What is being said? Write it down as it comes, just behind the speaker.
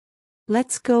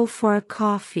Let's go for a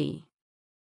coffee.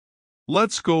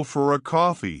 Let's go for a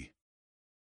coffee.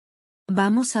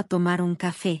 Vamos a tomar un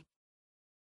café.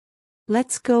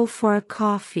 Let's go for a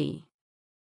coffee.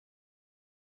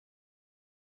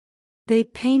 They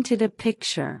painted a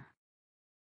picture.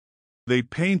 They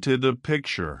painted a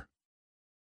picture.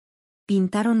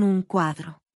 Pintaron un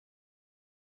cuadro.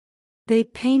 They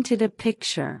painted a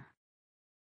picture.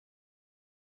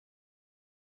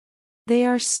 They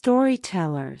are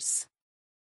storytellers.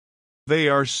 They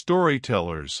are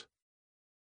storytellers.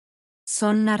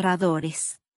 Son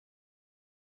narradores.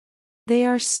 They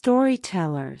are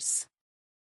storytellers.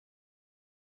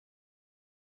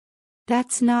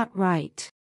 That's not right.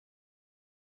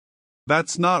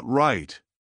 That's not right.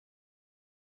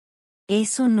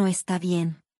 Eso no está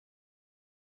bien.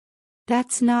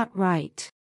 That's not right.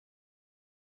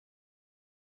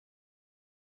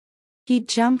 He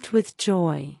jumped with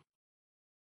joy.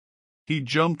 He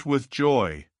jumped with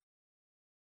joy.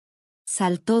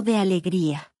 Saltó de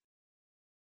alegría.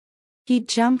 He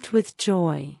jumped with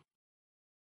joy.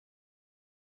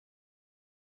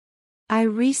 I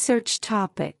research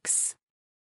topics.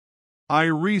 I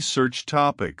research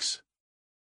topics.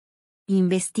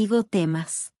 Investigo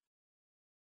temas.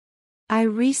 I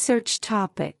research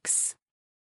topics.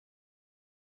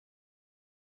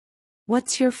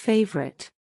 What's your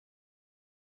favorite?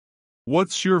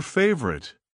 What's your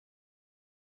favorite?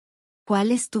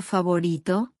 ¿Cuál es tu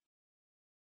favorito?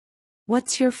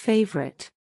 What's your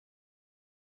favorite?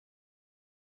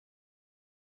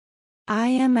 I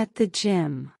am at the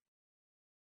gym.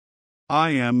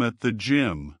 I am at the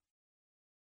gym.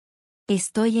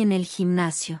 Estoy en el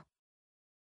gimnasio.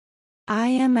 I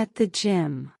am at the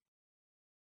gym.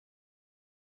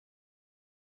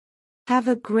 Have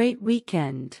a great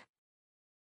weekend.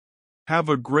 Have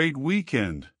a great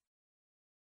weekend.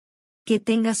 Que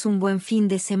tengas un buen fin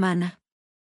de semana.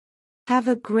 Have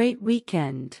a great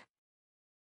weekend.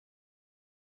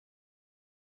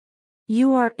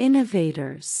 You are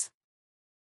innovators.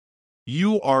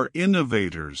 You are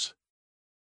innovators.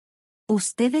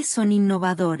 Ustedes son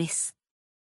innovadores.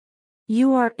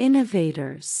 You are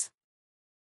innovators.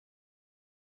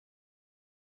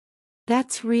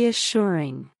 That's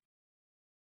reassuring.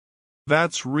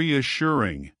 That's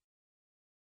reassuring.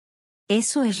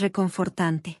 Eso es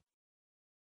reconfortante.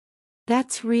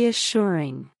 That's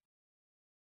reassuring.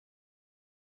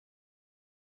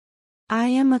 I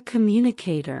am a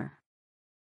communicator.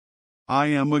 I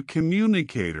am a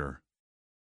communicator.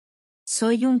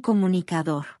 Soy un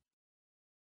comunicador.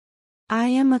 I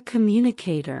am a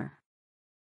communicator.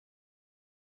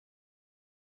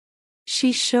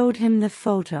 She showed him the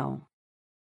photo.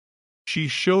 She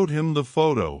showed him the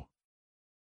photo.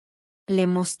 Le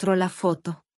mostró la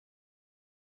foto.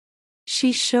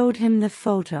 She showed him the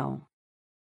photo.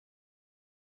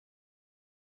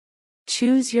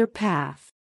 Choose your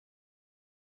path.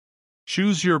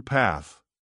 Choose your path.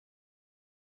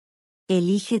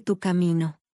 Elige tu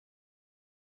camino.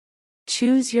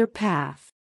 Choose your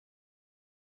path.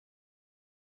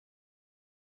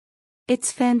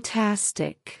 It's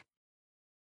fantastic.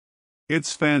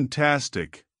 It's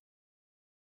fantastic.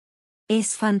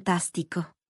 Es fantástico.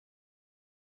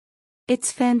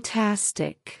 It's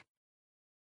fantastic.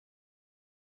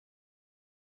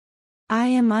 I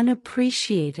am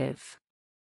unappreciative.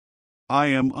 I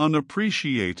am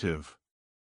unappreciative.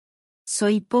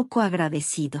 Soy poco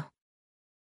agradecido.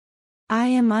 I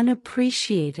am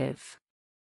unappreciative.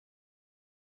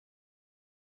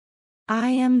 I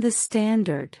am the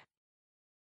standard.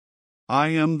 I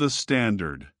am the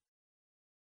standard.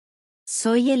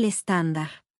 Soy el estándar.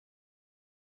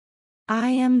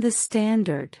 I am the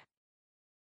standard.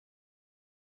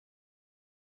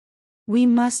 We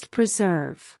must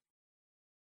preserve.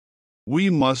 We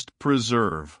must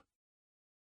preserve.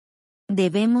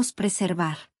 Debemos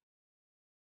preservar.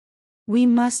 We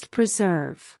must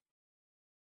preserve.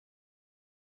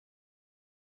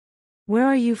 Where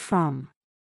are you from?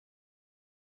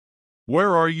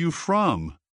 Where are you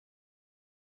from?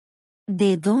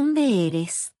 ¿De dónde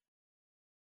eres?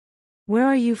 Where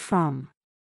are you from?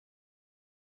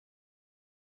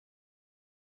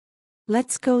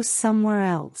 Let's go somewhere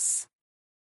else.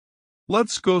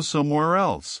 Let's go somewhere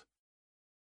else.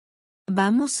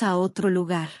 Vamos a otro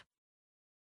lugar.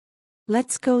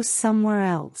 Let's go somewhere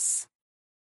else.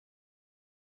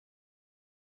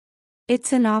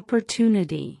 It's an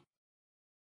opportunity.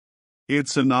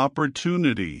 It's an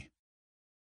opportunity.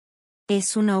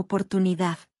 Es una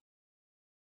oportunidad.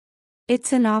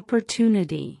 It's an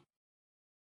opportunity.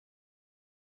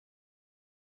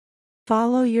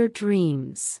 Follow your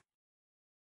dreams.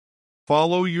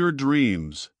 Follow your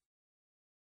dreams.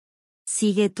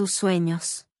 Sigue tus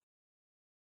sueños.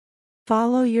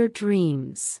 Follow your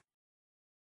dreams.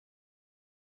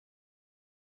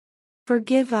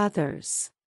 Forgive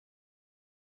others.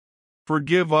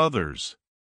 Forgive others.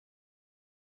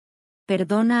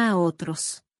 Perdona a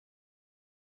otros.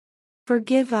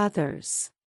 Forgive others.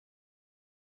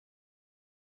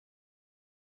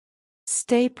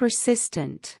 Stay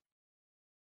persistent.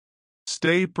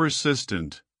 Stay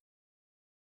persistent.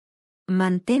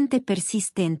 Mantente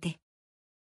persistente.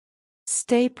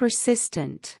 Stay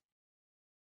persistent.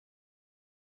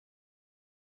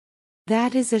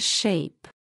 That is a shape.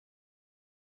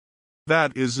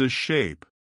 That is a shape.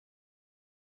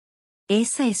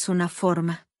 Esa es una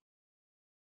forma.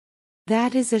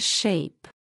 That is a shape.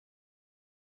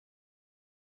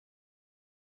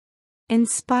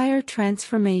 Inspire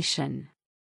transformation.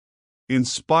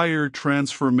 Inspire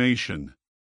transformation.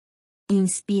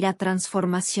 Inspira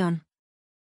transformación.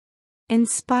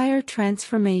 Inspire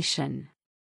transformation.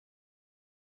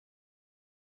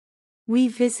 We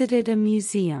visited a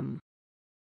museum.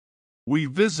 We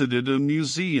visited a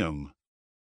museum.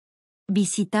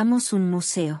 Visitamos un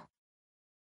museo.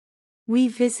 We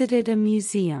visited a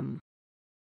museum.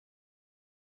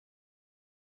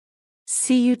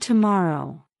 See you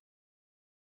tomorrow.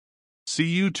 See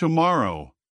you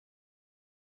tomorrow.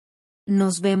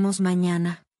 Nos vemos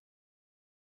mañana.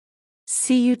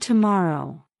 See you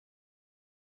tomorrow.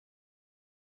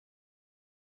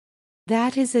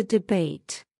 That is a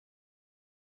debate.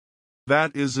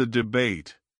 That is a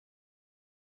debate.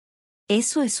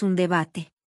 Eso es un debate.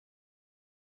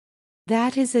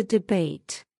 That is a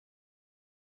debate.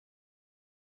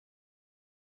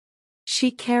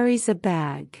 She carries a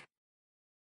bag.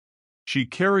 She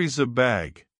carries a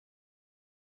bag.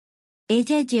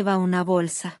 Ella lleva una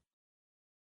bolsa.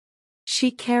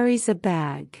 She carries a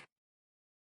bag.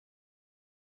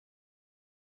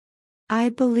 I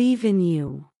believe in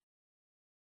you.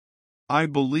 I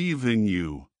believe in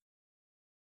you.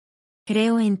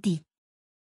 Creo en ti.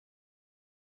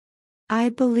 I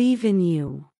believe in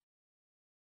you.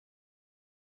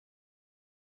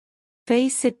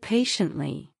 Face it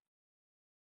patiently.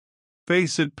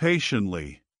 Face it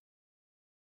patiently.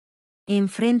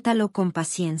 Enfréntalo con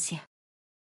paciencia.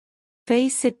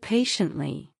 Face it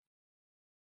patiently.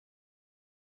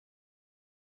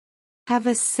 Have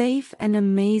a safe and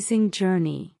amazing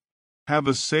journey. Have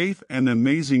a safe and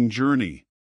amazing journey.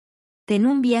 Ten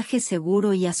un viaje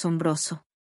seguro y asombroso.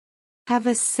 Have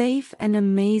a safe and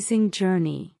amazing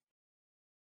journey.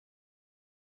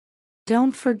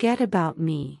 Don't forget about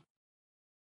me.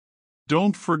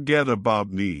 Don't forget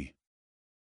about me.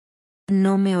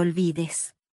 No me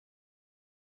olvides.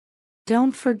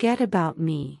 Don't forget about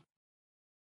me.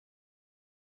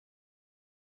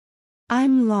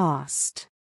 I'm lost.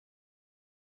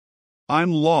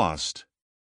 I'm lost.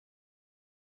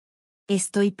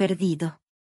 Estoy perdido.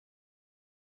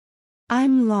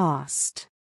 I'm lost.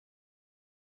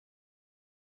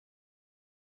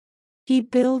 He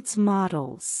builds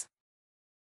models.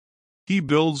 He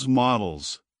builds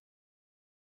models.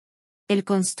 Él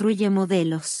construye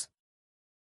modelos.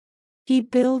 He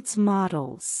builds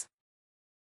models.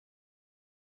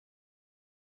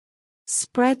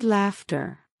 Spread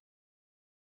laughter.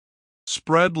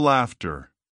 Spread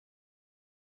laughter.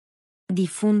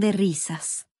 Difunde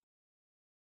risas.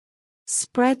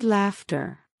 Spread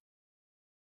laughter.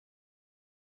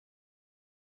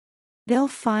 They'll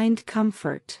find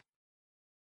comfort.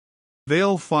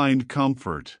 They'll find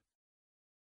comfort.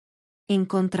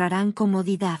 Encontrarán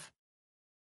comodidad.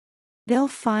 They'll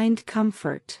find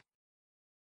comfort.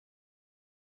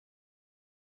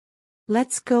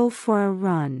 Let's go for a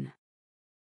run.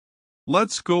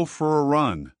 Let's go for a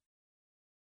run.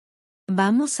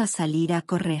 Vamos a salir a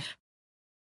correr.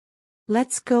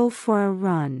 Let's go for a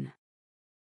run.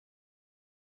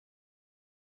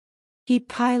 He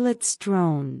pilots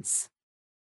drones.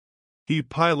 He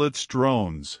pilots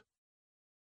drones.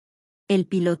 Él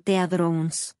pilotea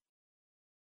drones.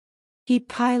 He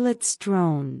pilots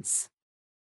drones.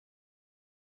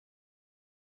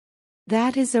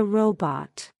 That is a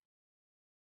robot.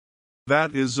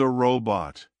 That is a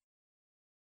robot.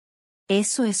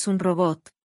 Eso es un robot.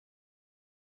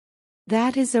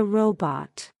 That is a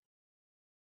robot.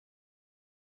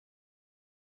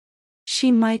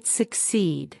 She might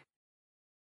succeed.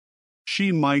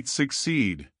 She might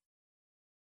succeed.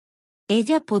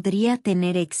 Ella podría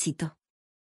tener éxito.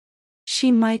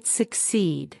 She might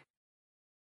succeed.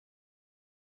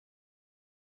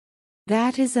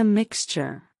 That is a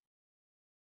mixture.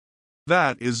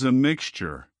 That is a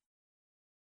mixture.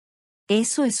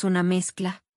 Eso es una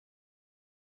mezcla.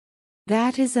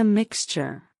 That is a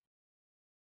mixture.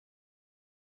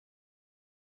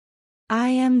 I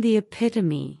am the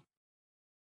epitome.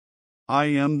 I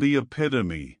am the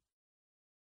epitome.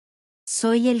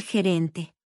 Soy el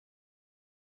gerente.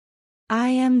 I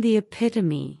am the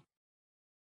epitome.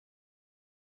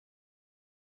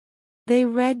 They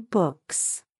read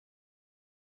books.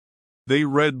 They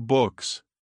read books.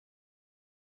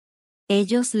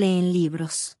 Ellos leen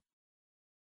libros.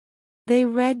 They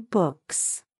read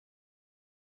books.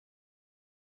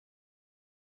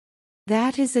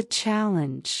 That is a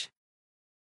challenge.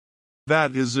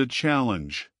 That is a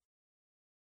challenge.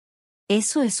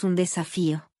 Eso es un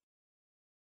desafío.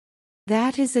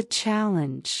 That is a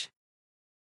challenge.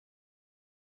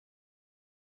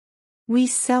 We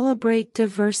celebrate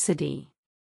diversity.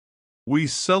 We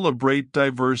celebrate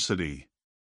diversity.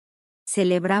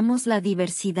 Celebramos la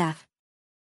diversidad.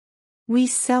 We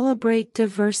celebrate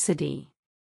diversity.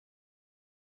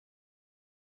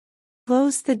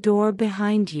 Close the door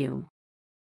behind you.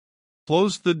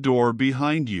 Close the door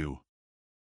behind you.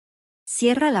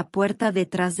 Cierra la puerta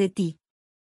detrás de ti.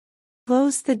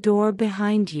 Close the door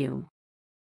behind you.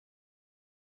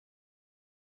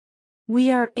 We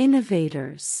are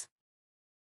innovators.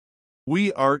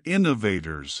 We are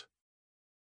innovators.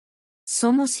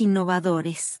 Somos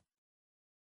innovadores.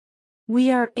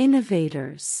 We are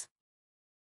innovators.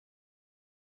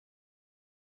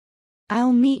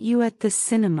 I'll meet you at the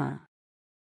cinema.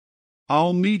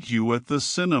 I'll meet you at the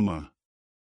cinema.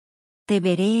 Te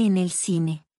veré en el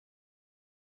cine.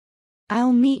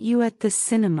 I'll meet you at the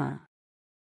cinema.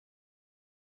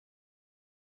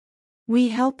 We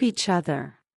help each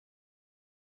other.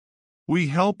 We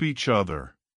help each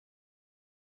other.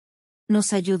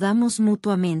 Nos ayudamos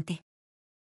mutuamente.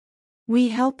 We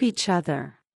help each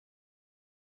other.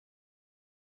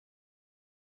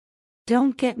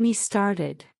 Don't get me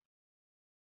started.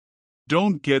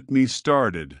 Don't get me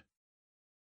started.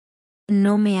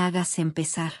 No me hagas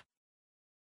empezar.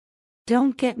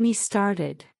 Don't get me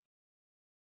started.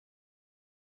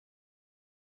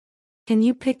 Can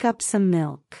you pick up some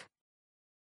milk?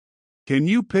 Can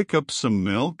you pick up some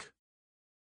milk?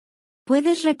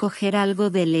 ¿Puedes recoger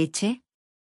algo de leche?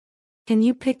 Can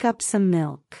you pick up some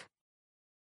milk?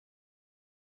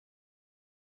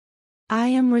 I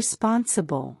am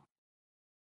responsible.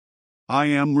 I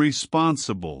am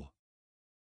responsible.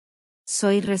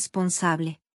 Soy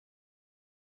responsable.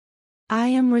 I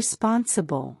am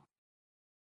responsible.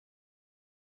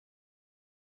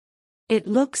 It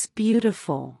looks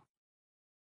beautiful.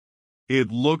 It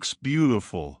looks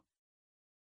beautiful.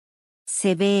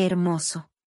 Se ve hermoso.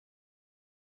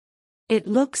 It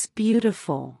looks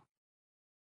beautiful.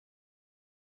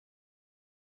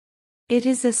 It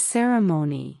is a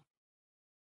ceremony.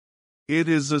 It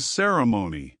is a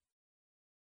ceremony.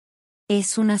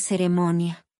 Es una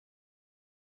ceremonia.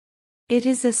 It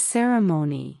is a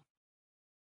ceremony.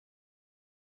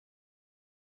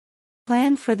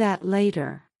 Plan for that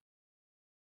later.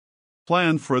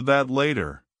 Plan for that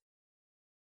later.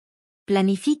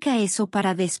 Planifica eso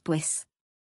para después.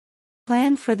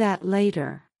 Plan for that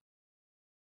later.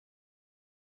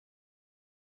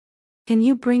 Can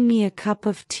you bring me a cup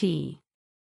of tea?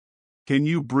 Can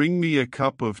you bring me a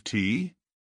cup of tea?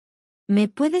 ¿Me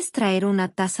puedes traer una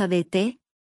taza de té?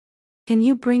 Can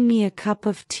you bring me a cup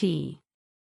of tea?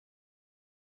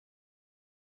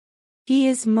 He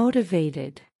is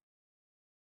motivated.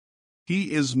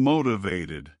 He is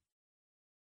motivated.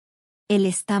 Él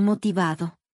está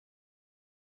motivado.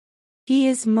 He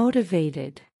is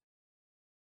motivated.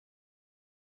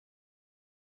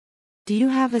 Do you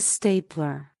have a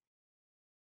stapler?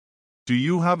 Do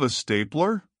you have a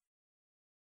stapler?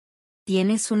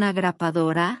 ¿Tienes una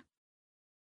grapadora?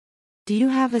 Do you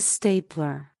have a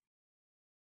stapler?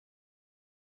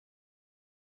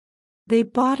 They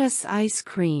bought us ice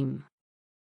cream.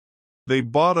 They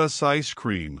bought us ice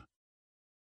cream.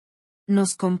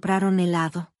 Nos compraron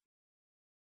helado.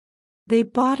 They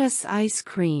bought us ice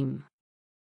cream.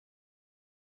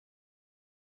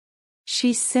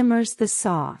 She simmers the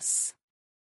sauce.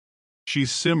 She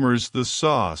simmers the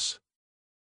sauce.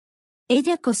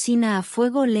 Ella cocina a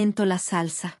fuego lento la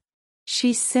salsa.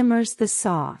 She simmers the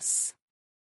sauce.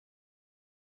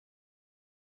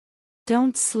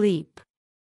 Don't sleep.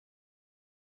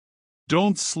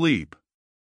 Don't sleep.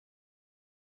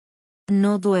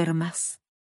 No duermas.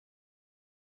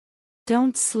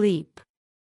 Don't sleep.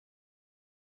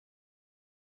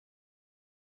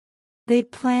 They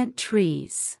plant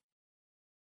trees.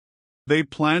 They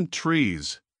plant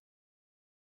trees.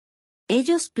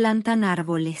 Ellos plantan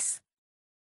árboles.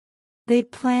 They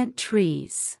plant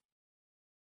trees.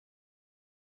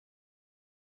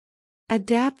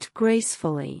 Adapt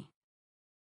gracefully.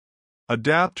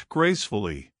 Adapt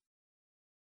gracefully.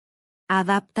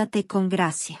 Adáptate con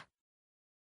gracia.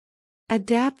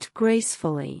 Adapt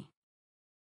gracefully.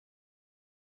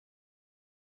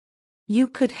 You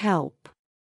could help.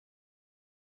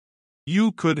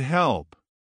 You could help.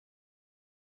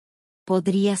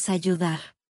 Podrías ayudar.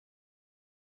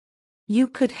 You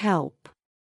could help.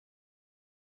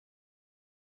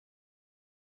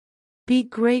 Be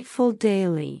grateful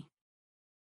daily.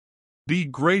 Be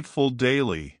grateful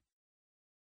daily.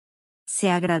 Sé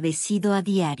agradecido a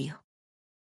diario.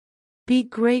 Be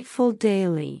grateful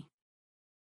daily.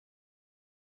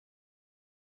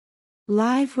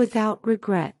 Live without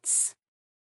regrets.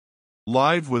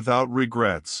 Live without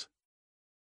regrets.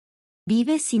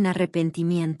 Vive sin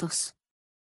arrepentimientos.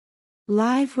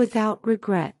 Live without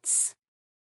regrets.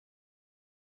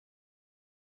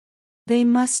 They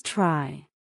must try.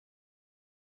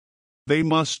 They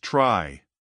must try.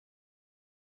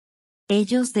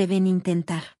 Ellos deben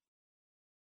intentar.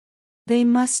 They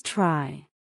must try.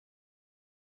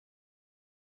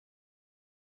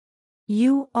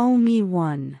 You owe me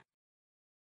one.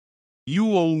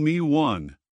 You owe me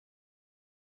one.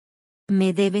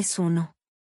 Me debes uno.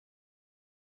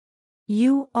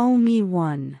 You owe me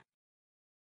one.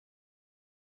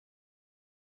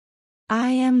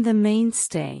 I am the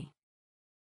mainstay.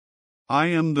 I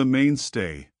am the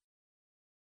mainstay.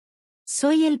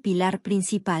 Soy el pilar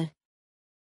principal.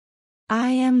 I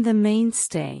am the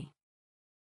mainstay.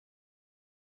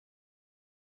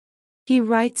 He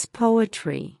writes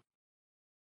poetry.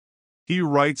 He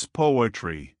writes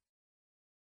poetry.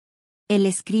 Él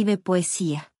escribe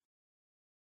poesía.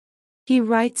 He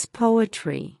writes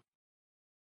poetry.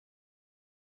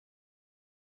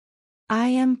 I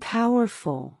am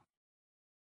powerful.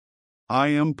 I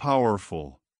am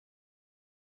powerful.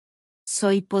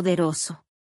 Soy poderoso.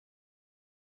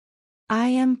 I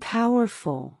am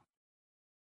powerful.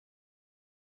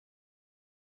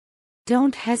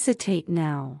 Don't hesitate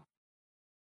now.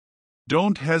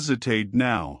 Don't hesitate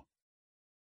now.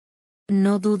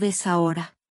 No dudes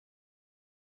ahora.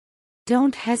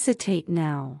 Don't hesitate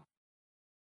now.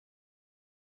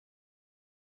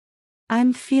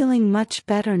 I'm feeling much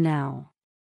better now.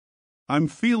 I'm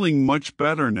feeling much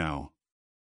better now.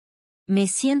 Me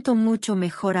siento mucho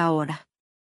mejor ahora.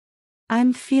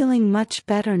 I'm feeling much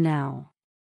better now.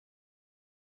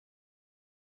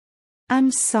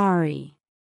 I'm sorry.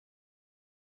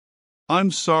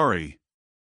 I'm sorry.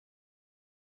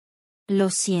 Lo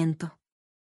siento.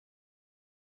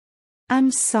 I'm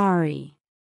sorry.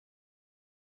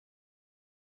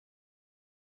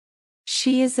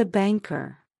 She is a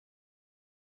banker.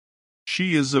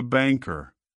 She is a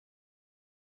banker.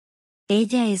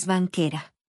 Ella es banquera.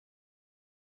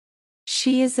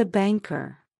 She is a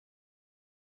banker.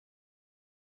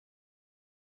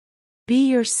 Be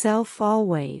yourself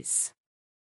always.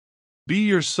 Be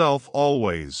yourself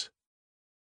always.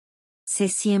 Sé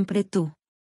siempre tú.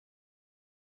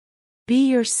 Be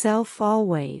yourself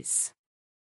always.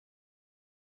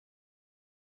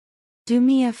 Do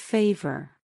me a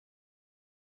favor.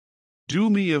 Do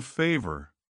me a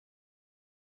favor.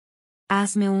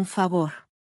 Hazme un favor.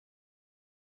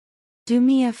 Do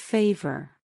me a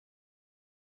favor.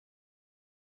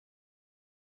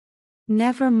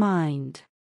 Never mind.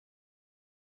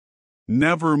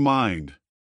 Never mind.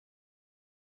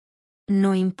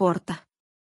 No importa.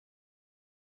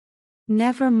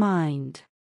 Never mind.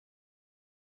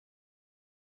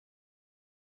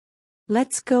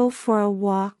 Let's go for a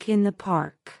walk in the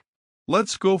park.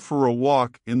 Let's go for a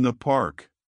walk in the park.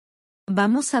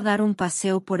 Vamos a dar un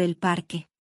paseo por el parque.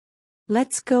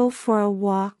 Let's go for a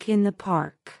walk in the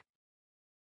park.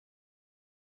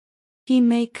 He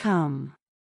may come.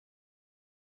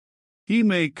 He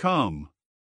may come.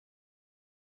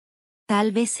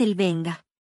 Tal vez él venga.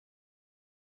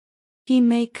 He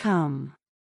may come.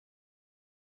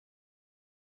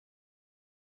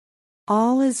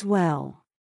 All is well.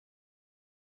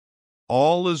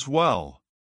 All is well.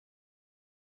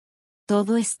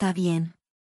 Todo está bien.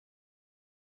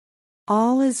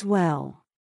 All is well.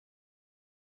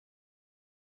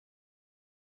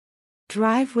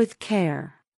 Drive with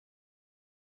care.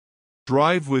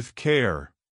 Drive with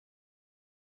care.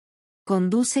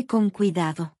 Conduce con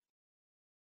cuidado.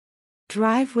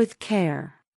 Drive with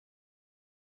care.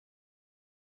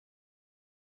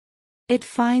 It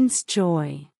finds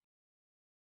joy.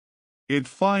 It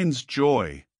finds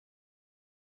joy.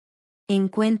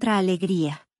 Encuentra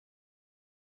alegría.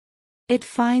 It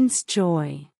finds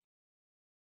joy.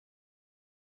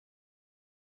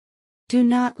 Do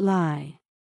not lie.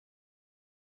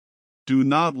 Do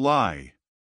not lie.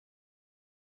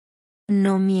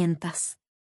 No mientas.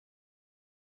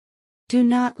 Do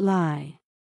not lie.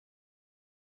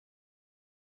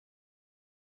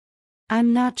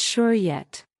 I'm not sure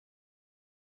yet.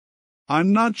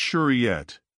 I'm not sure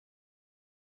yet.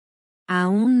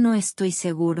 Aún no estoy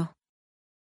seguro.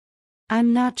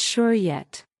 I'm not sure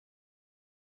yet.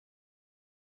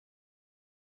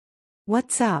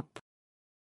 What's up?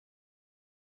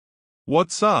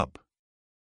 What's up?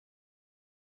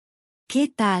 ¿Qué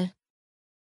tal?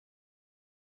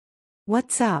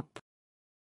 What's up?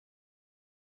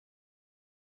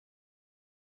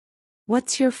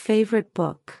 What's your favorite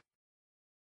book?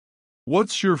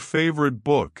 What's your favorite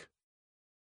book?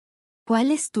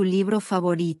 ¿Cuál es tu libro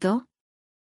favorito?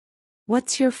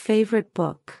 What's your favorite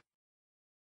book?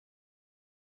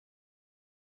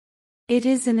 It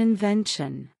is an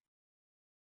invention.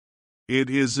 It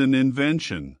is an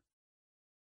invention.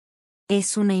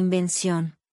 Es una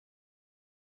invención.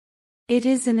 It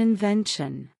is an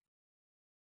invention.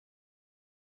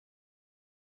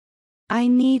 I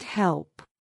need help.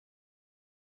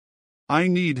 I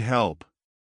need help.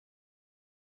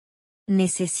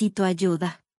 Necesito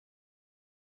ayuda.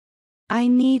 I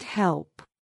need help.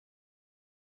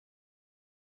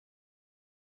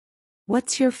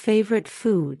 What's your favorite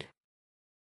food?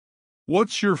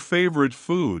 What's your favorite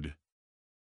food?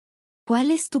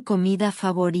 ¿Cuál es tu comida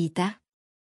favorita?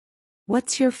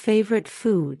 What's your favorite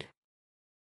food?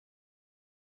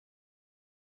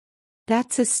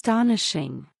 That's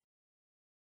astonishing.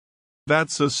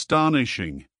 That's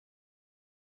astonishing.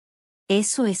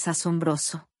 Eso es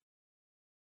asombroso.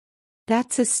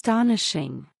 That's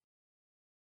astonishing.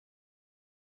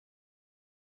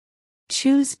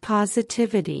 Choose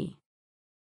positivity.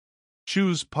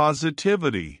 Choose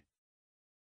positivity.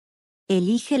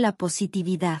 Elige la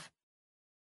positividad.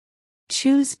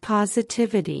 Choose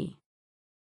positivity.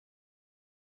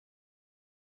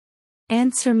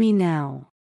 Answer me now.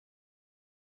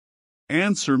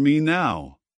 Answer me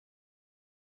now.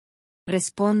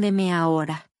 Respóndeme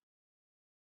ahora.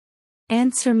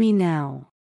 Answer me now.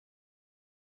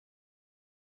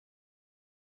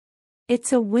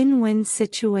 It's a win-win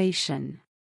situation.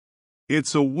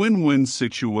 It's a win-win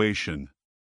situation.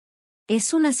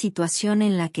 Es una situación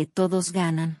en la que todos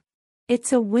ganan.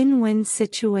 It's a win-win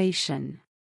situation.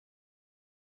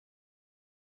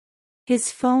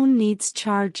 His phone needs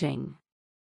charging.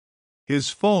 His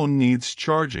phone needs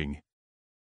charging.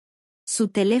 Su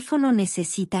teléfono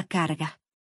necesita carga.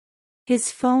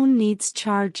 His phone needs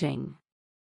charging.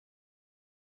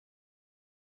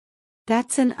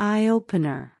 That's an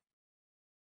eye-opener.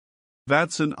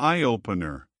 That's an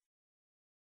eye-opener.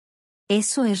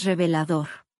 Eso es revelador.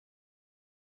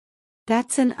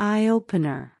 That's an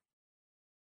eye-opener.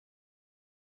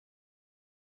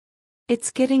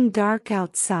 It's getting dark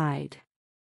outside.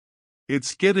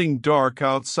 It's getting dark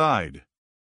outside.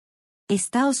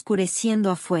 Está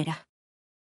oscureciendo afuera.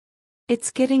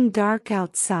 It's getting dark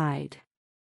outside.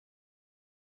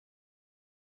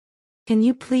 Can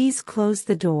you please close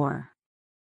the door?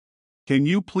 Can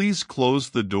you please close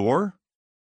the door?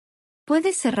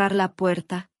 ¿Puedes cerrar la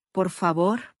puerta, por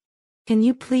favor? Can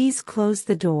you please close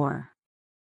the door?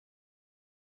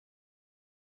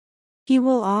 He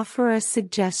will offer a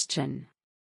suggestion.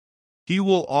 He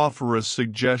will offer a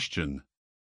suggestion.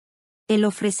 Él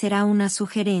ofrecerá una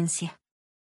sugerencia.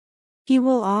 He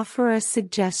will offer a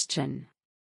suggestion.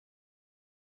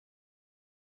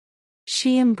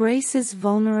 She embraces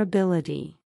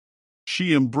vulnerability.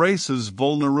 She embraces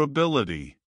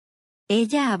vulnerability.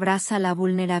 Ella abraza la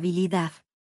vulnerabilidad.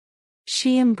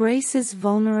 She embraces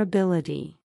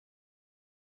vulnerability.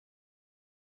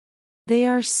 They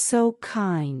are so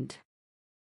kind.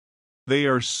 They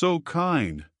are so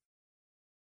kind.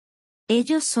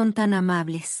 Ellos son tan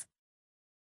amables.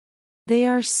 They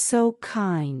are so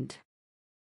kind.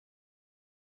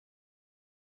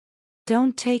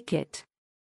 Don't take it.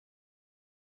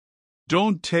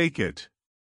 Don't take it.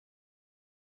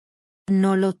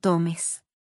 No lo tomes.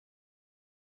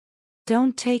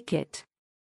 Don't take it.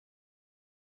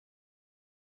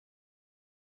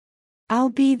 I'll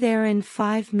be there in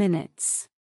 5 minutes.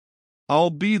 I'll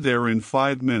be there in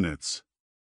 5 minutes.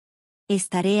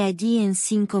 Estaré allí en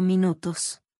 5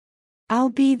 minutos. I'll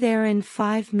be there in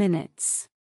 5 minutes.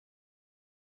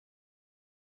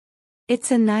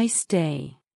 It's a nice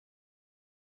day.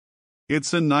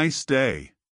 It's a nice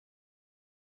day.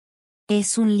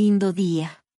 Es un lindo día.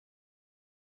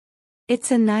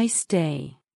 It's a nice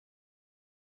day.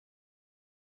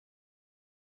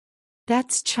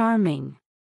 That's charming.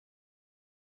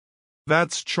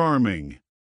 That's charming.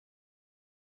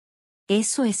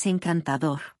 Eso es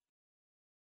encantador.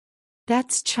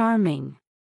 That's charming.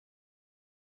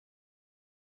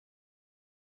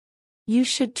 You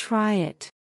should try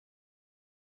it.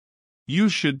 You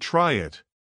should try it.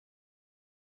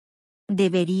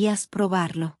 Deberías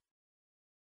probarlo.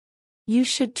 You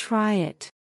should try it.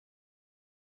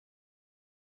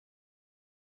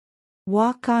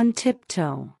 Walk on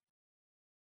tiptoe.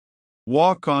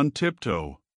 Walk on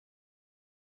tiptoe.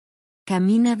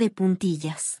 Camina de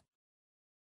puntillas.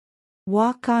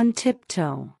 Walk on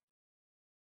tiptoe.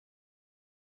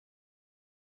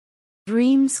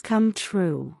 Dreams come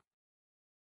true.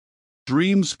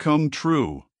 Dreams come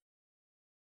true.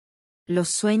 Los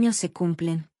sueños se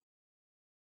cumplen.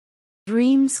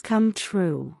 Dreams come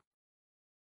true.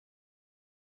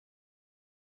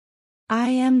 I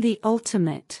am the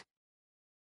ultimate.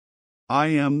 I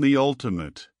am the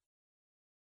ultimate.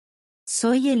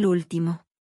 Soy el último.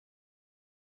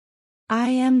 I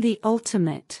am the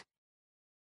ultimate.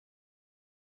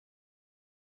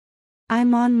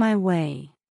 I'm on my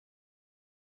way.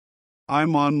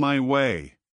 I'm on my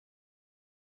way.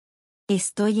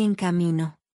 Estoy en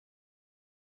camino.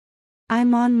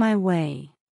 I'm on my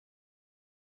way.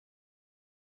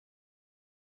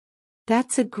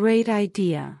 That's a great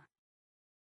idea.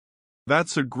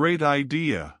 That's a great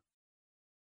idea.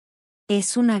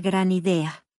 Es una gran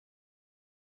idea.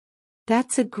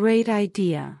 That's a great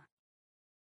idea.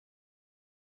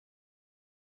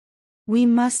 We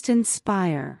must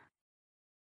inspire.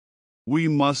 We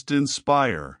must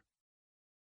inspire.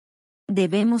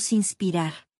 Debemos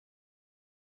inspirar.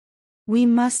 We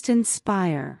must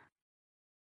inspire.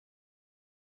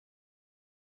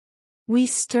 We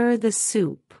stir the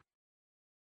soup.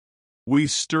 We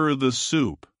stir the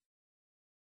soup.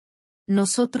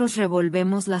 Nosotros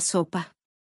revolvemos la sopa.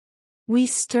 We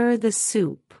stir the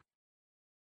soup.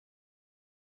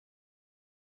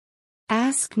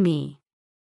 Ask me.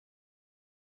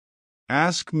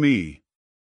 Ask me.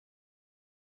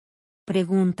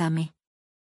 Pregúntame.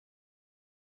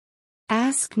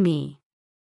 Ask me.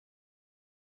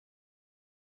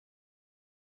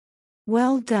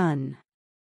 Well done.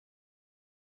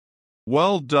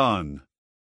 Well done.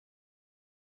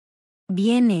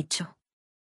 Bien hecho.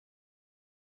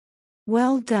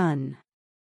 Well done.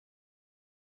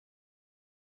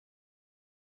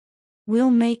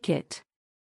 We'll make it.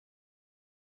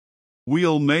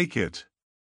 We'll make it.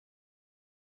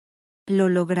 Lo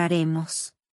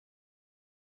lograremos.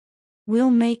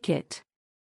 We'll make it.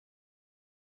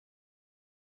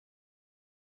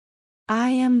 I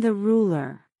am the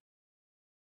ruler.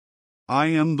 I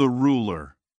am the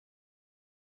ruler.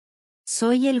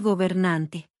 Soy el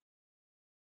gobernante.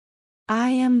 I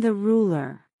am the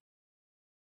ruler.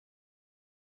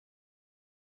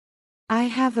 I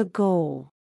have a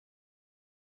goal.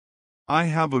 I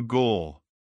have a goal.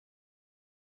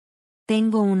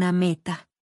 Tengo una meta.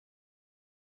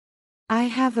 I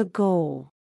have a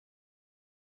goal.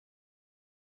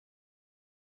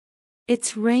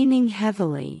 It's raining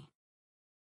heavily.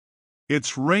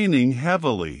 It's raining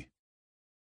heavily.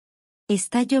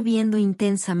 Está lloviendo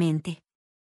intensamente.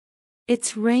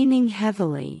 It's raining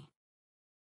heavily.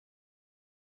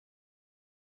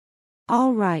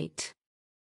 All right.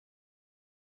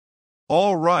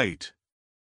 All right.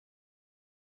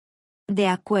 De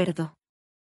acuerdo.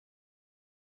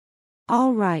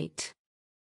 All right.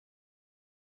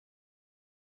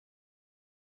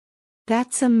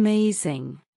 That's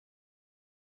amazing.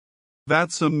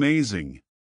 That's amazing.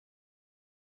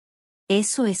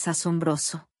 Eso es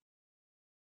asombroso.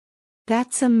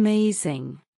 That's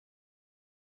amazing.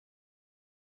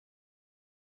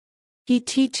 He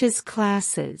teaches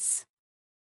classes.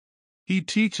 He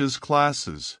teaches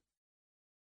classes.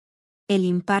 Él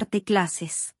imparte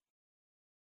clases.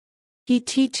 He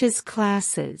teaches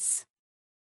classes.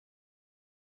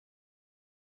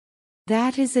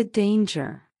 That is a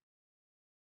danger.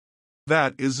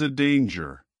 That is a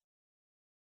danger.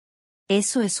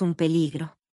 Eso es un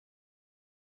peligro.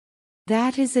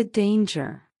 That is a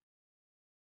danger.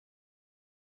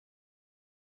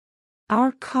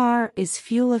 Our car is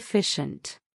fuel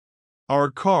efficient.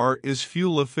 Our car is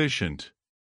fuel efficient.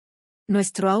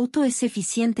 Nuestro auto es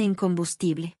eficiente en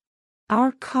combustible.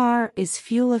 Our car is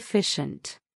fuel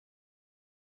efficient.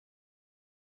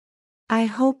 I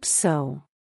hope so.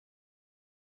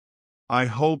 I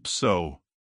hope so.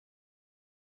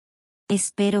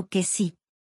 Espero que sí.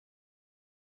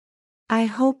 I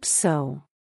hope so.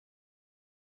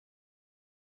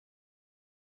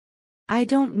 I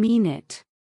don't mean it.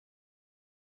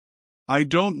 I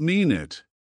don't mean it.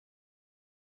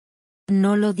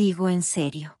 No lo digo en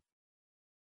serio.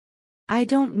 I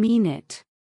don't mean it.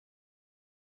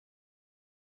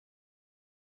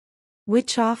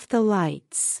 Switch off the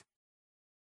lights.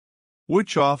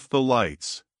 Switch off the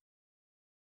lights.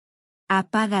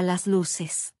 Apaga las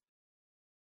luces.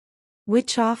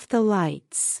 Switch off the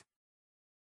lights.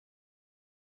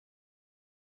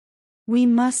 We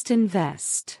must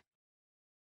invest.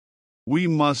 We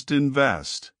must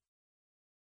invest.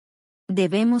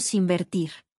 Debemos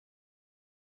invertir.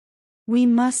 We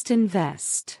must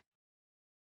invest.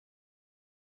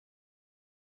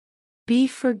 Be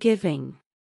forgiving.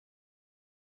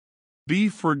 Be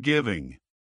forgiving.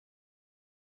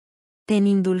 Ten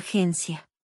indulgencia.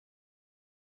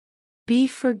 Be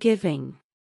forgiving.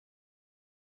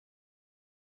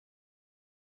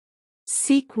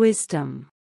 Seek wisdom.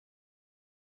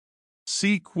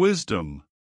 Seek wisdom.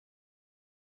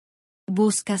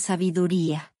 Busca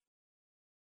sabiduría.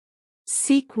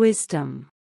 Seek wisdom.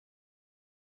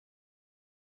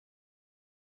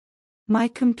 My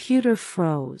computer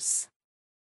froze.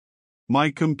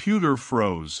 My computer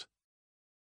froze.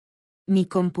 Mi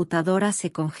computadora se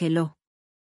congeló.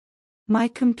 My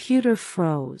computer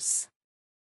froze.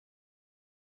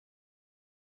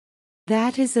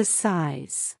 That is a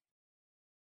size.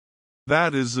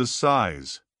 That is a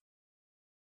size.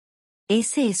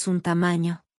 Ese es un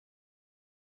tamaño.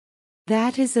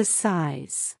 That is a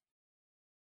size.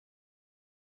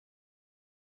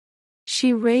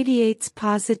 She radiates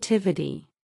positivity.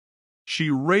 She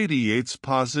radiates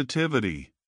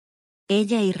positivity.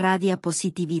 Ella irradia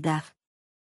positividad.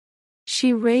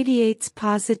 She radiates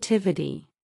positivity.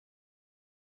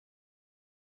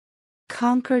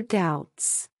 Conquer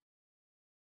doubts.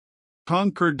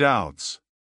 Conquer doubts.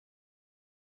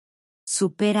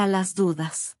 Supera las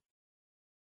dudas.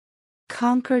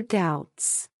 Conquer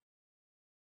doubts.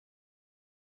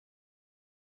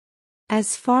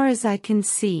 As far as I can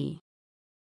see.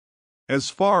 As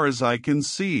far as I can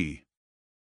see.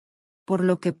 Por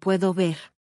lo que puedo ver.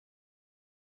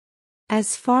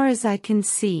 As far as I can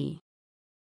see.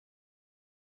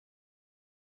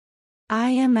 I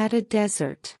am at a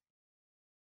desert.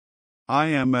 I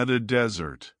am at a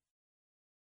desert.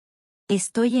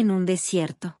 Estoy en un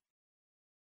desierto.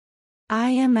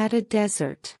 I am at a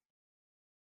desert.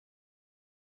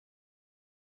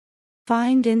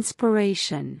 Find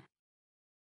inspiration.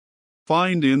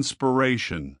 Find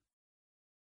inspiration.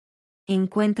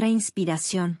 Encuentra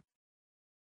inspiración.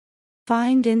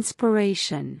 Find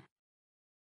inspiration.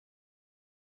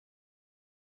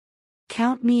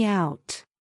 Count me out.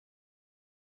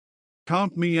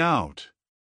 Count me out.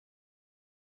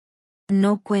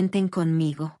 No cuenten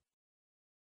conmigo.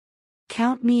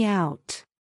 Count me out.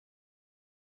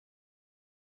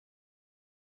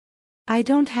 I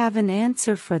don't have an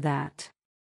answer for that.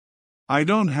 I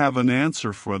don't have an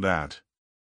answer for that.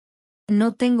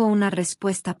 No tengo una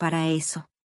respuesta para eso.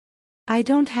 I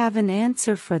don't have an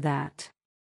answer for that.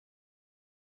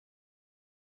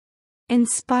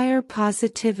 Inspire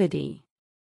positivity.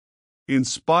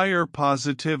 Inspire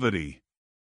positivity.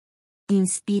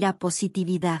 Inspira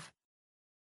positividad.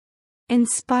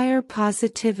 Inspire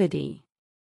positivity.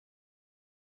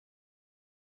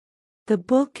 The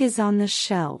book is on the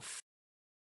shelf.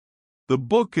 The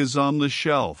book is on the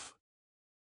shelf.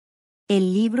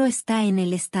 El libro está en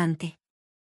el estante.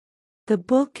 The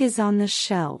book is on the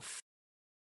shelf.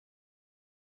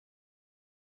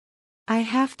 I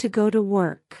have to go to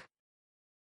work.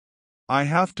 I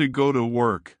have to go to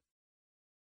work.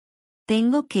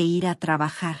 Tengo que ir a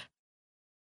trabajar.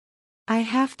 I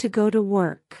have to go to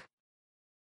work.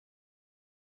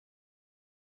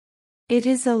 It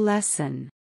is a lesson.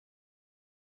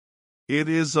 It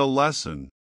is a lesson.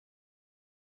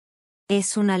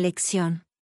 Es una lección.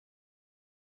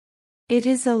 It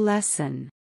is a lesson.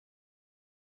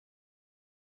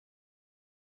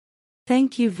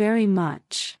 Thank you very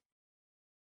much.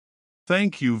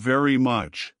 Thank you very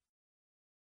much.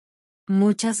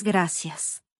 Muchas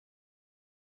gracias.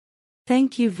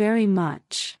 Thank you very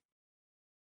much.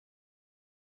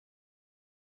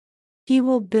 He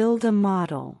will build a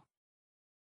model.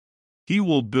 He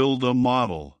will build a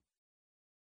model.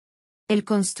 Él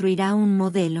construirá un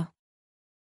modelo.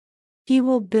 He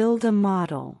will build a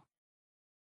model.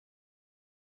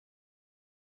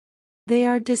 They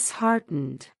are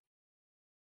disheartened.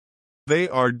 They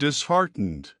are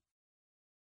disheartened.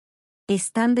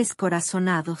 Están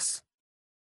descorazonados.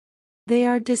 They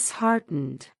are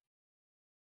disheartened.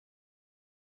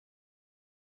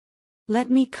 Let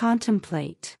me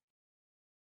contemplate.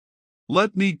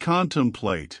 Let me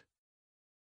contemplate.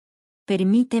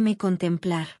 Permíteme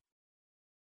contemplar.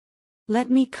 Let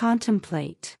me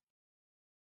contemplate.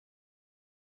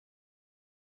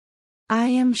 I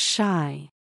am shy.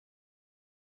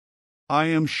 I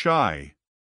am shy.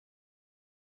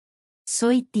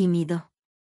 Soy tímido.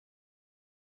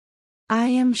 I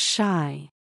am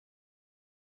shy.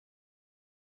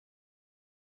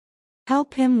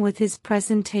 Help him with his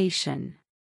presentation.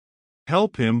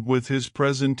 Help him with his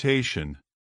presentation.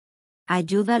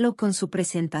 Ayúdalo con su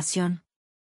presentación.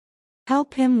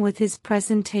 Help him with his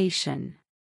presentation.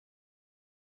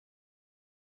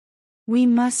 We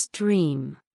must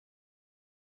dream.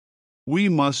 We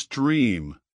must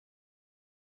dream.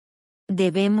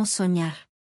 Debemos soñar.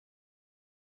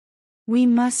 We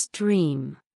must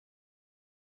dream.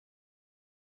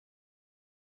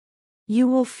 You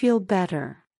will feel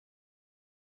better.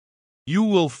 You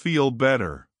will feel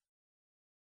better.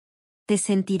 Te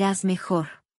sentirás mejor.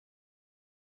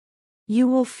 You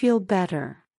will feel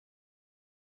better.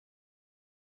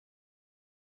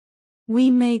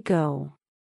 We may go.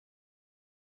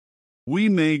 We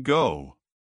may go.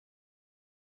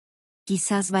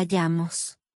 Quizás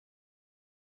vayamos.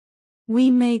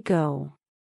 We may go.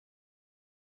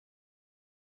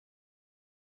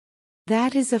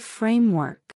 That is a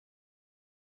framework.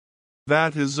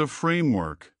 That is a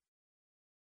framework.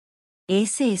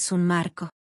 Ese es un marco.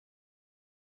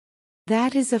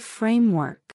 That is a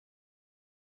framework.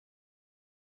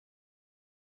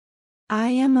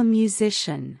 I am a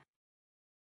musician.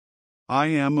 I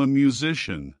am a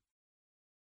musician.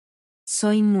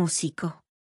 Soy músico.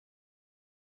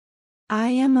 I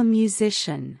am a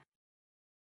musician.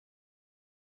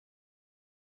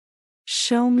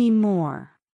 Show me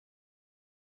more.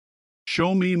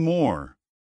 Show me more.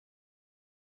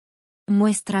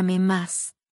 Muéstrame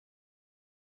más.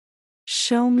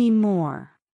 Show me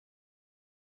more.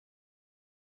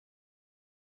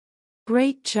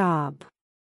 Great job.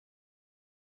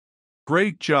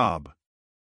 Great job.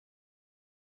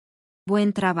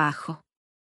 Buen trabajo.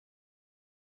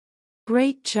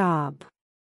 Great job.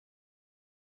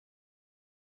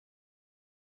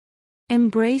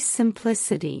 Embrace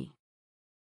simplicity.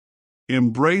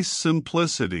 Embrace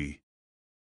simplicity.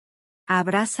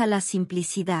 Abraza la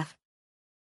simplicidad.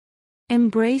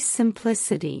 Embrace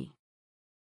simplicity.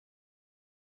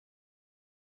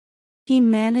 He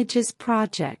manages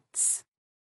projects.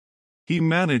 He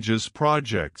manages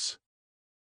projects.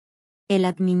 Él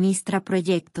administra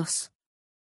proyectos.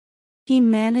 He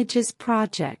manages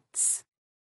projects.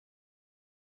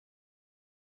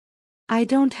 I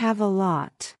don't have a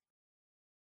lot.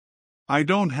 I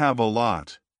don't have a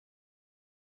lot.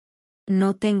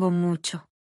 No tengo mucho.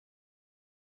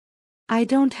 I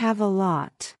don't have a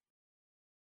lot.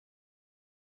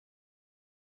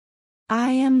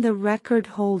 I am the record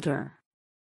holder.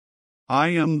 I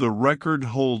am the record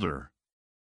holder.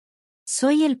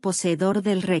 Soy el poseedor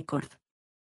del récord.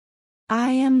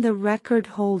 I am the record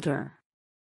holder.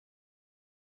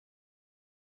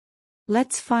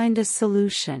 Let's find a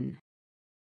solution.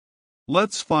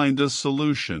 Let's find a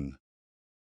solution.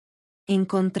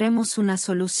 Encontremos una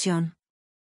solución.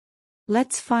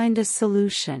 Let's find a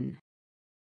solution.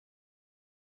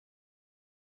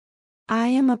 I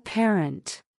am a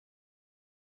parent.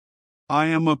 I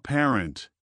am a parent.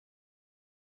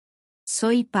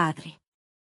 Soy padre.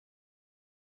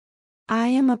 I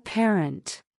am a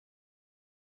parent.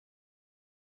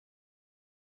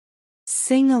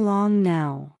 Sing along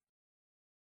now.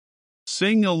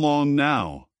 Sing along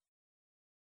now.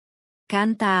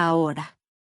 Canta ahora.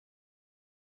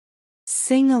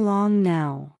 Sing along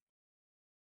now.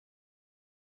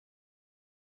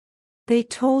 They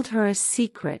told her a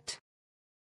secret.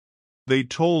 They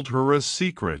told her a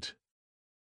secret.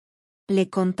 Le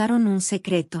contaron un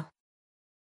secreto.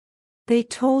 They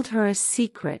told her a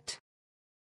secret.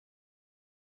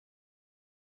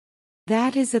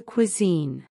 That is a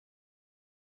cuisine.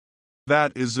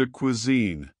 That is a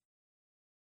cuisine.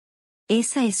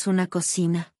 Esa es una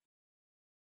cocina.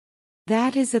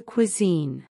 That is a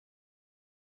cuisine.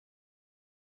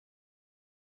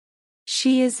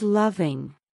 She is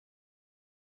loving.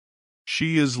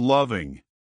 She is loving.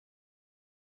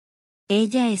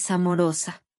 Ella es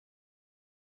amorosa.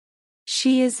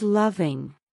 She is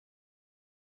loving.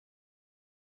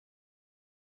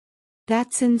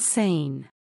 That's insane.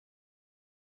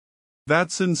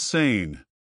 That's insane.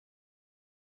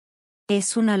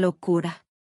 Es una locura.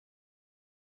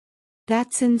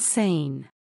 That's insane.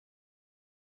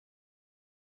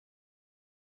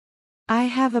 I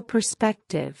have a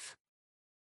perspective.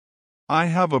 I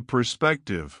have a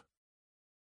perspective.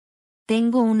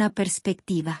 Tengo una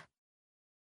perspectiva.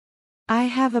 I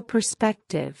have a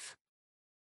perspective.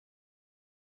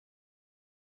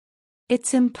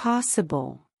 It's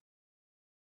impossible.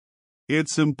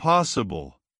 It's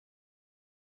impossible.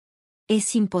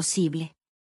 Es imposible.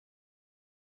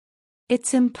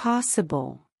 It's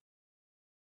impossible.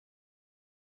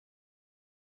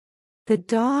 The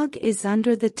dog is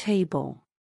under the table.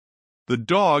 The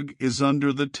dog is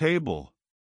under the table.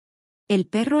 El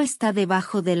perro está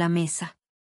debajo de la mesa.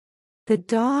 The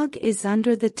dog is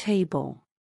under the table.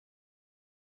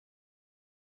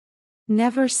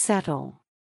 Never settle.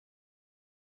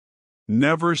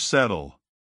 Never settle.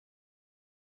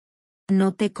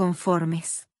 No te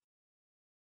conformes.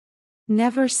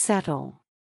 Never settle.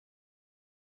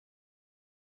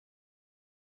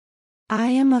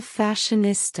 I am a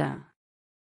fashionista.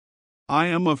 I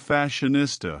am a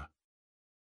fashionista.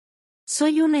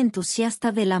 Soy un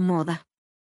entusiasta de la moda.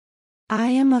 I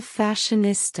am a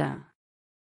fashionista.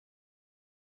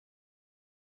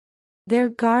 Their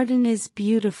garden is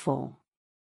beautiful.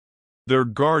 Their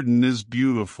garden is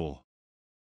beautiful.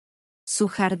 Su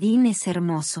jardín es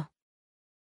hermoso.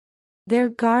 Their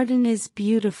garden is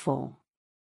beautiful.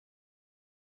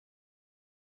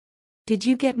 Did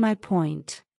you get my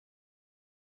point?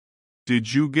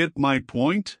 Did you get my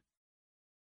point?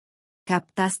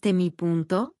 ¿Captaste mi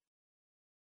punto?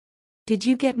 Did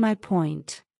you get my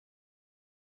point?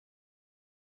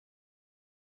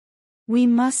 We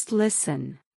must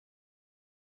listen.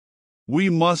 We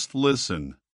must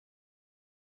listen.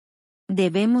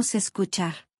 Debemos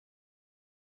escuchar.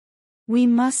 We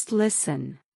must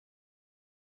listen.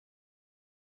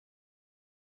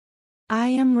 I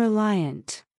am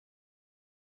reliant.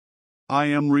 I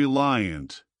am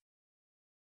reliant.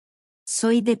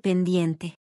 Soy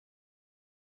dependiente.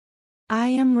 I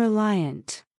am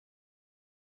reliant.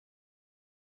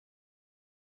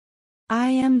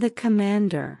 I am the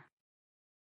commander.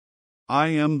 I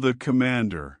am the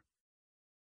commander.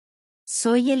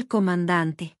 Soy el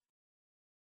comandante.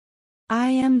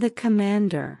 I am the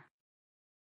commander.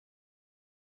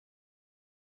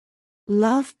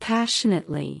 Love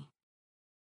passionately.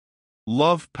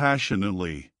 Love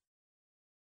passionately.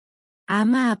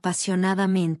 Ama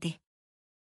apasionadamente.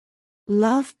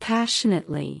 Love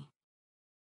passionately.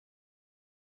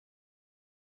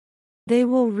 They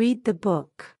will read the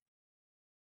book.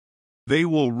 They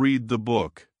will read the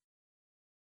book.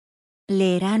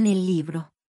 Leerán el libro.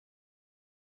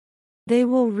 They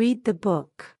will read the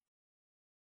book.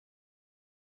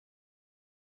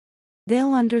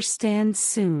 They'll understand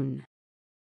soon.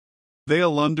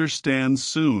 They'll understand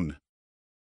soon.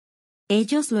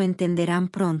 Ellos lo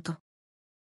entenderán pronto.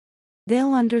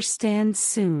 They'll understand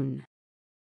soon.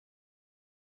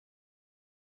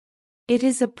 It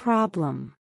is a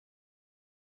problem.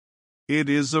 It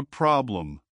is a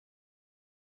problem.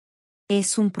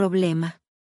 Es un problema.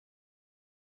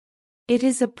 It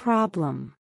is a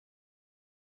problem.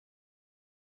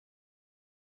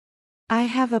 I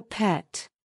have a pet.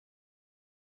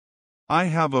 I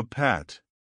have a pet.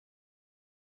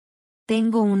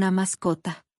 Tengo una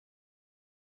mascota.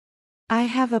 I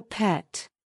have a pet.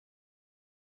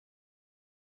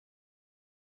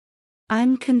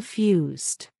 I'm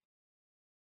confused.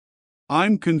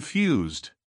 I'm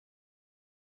confused.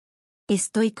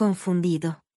 Estoy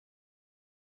confundido.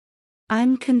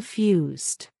 I'm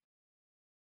confused.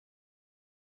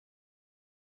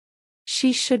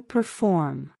 She should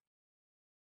perform.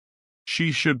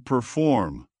 She should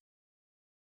perform.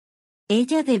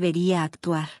 Ella debería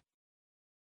actuar.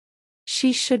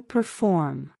 She should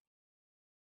perform.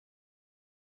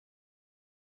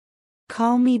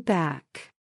 Call me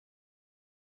back.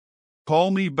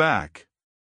 Call me back.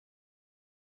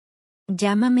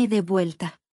 Llámame de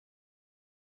vuelta.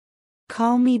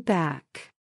 Call me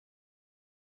back.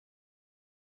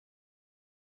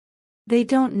 They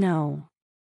don't know.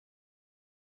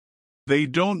 They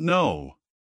don't know.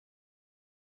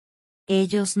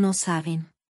 Ellos no saben.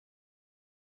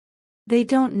 They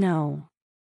don't know.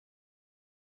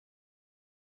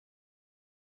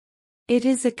 It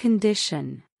is a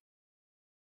condition.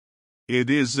 It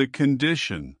is a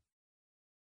condition.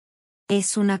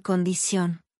 Es una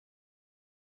condición.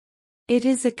 It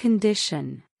is a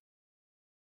condition.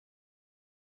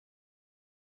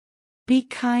 Be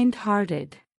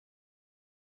kind-hearted.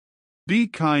 Be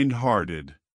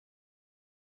kind-hearted.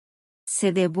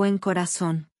 Sé de buen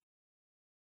corazón.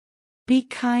 Be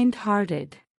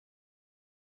kind-hearted.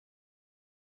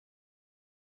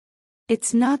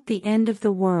 It's not the end of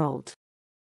the world.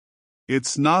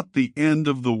 It's not the end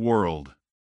of the world.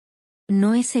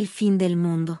 No es el fin del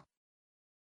mundo.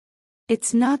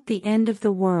 It's not the end of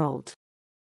the world.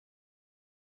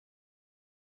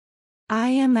 I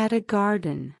am at a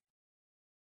garden.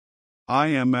 I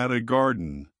am at a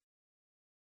garden.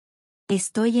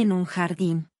 Estoy en un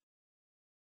jardín.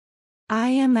 I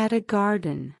am at a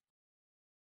garden.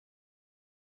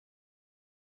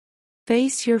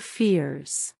 Face your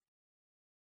fears.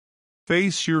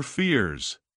 Face your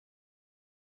fears.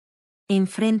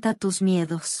 Enfrenta tus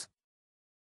miedos.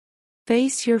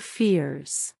 Face your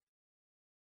fears.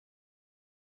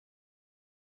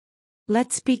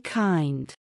 Let's be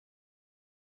kind.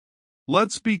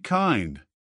 Let's be kind.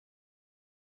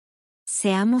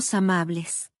 Seamos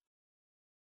amables.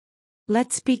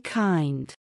 Let's be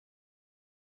kind.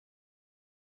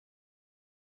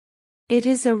 It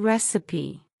is a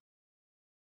recipe.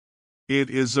 It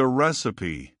is a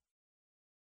recipe.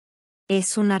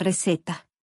 Es una receta.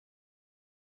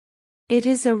 It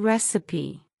is a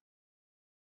recipe.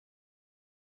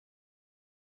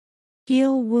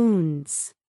 Heal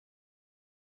wounds.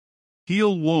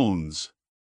 Heal wounds.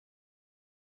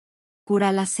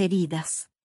 Cura las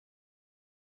heridas.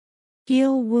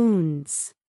 Heal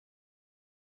wounds.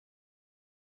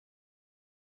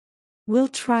 We'll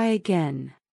try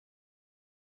again.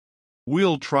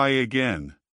 We'll try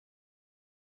again.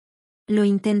 Lo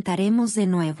intentaremos de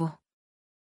nuevo.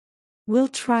 We'll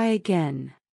try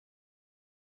again.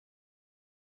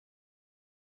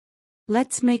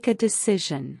 Let's make a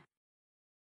decision.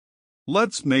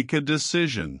 Let's make a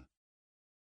decision.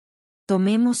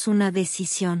 Tomemos una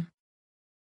decisión.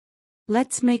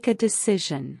 Let's make a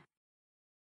decision.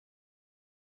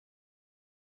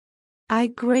 I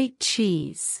grate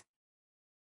cheese.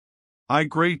 I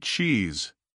grate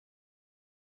cheese.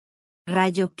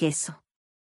 Rayo queso.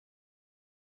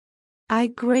 I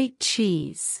grate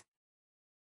cheese.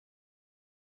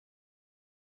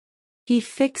 He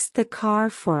fixed the car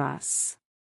for us.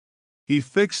 He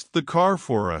fixed the car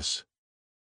for us.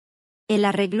 Él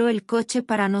arregló el coche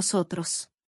para nosotros.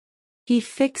 He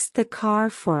fixed the car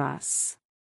for us.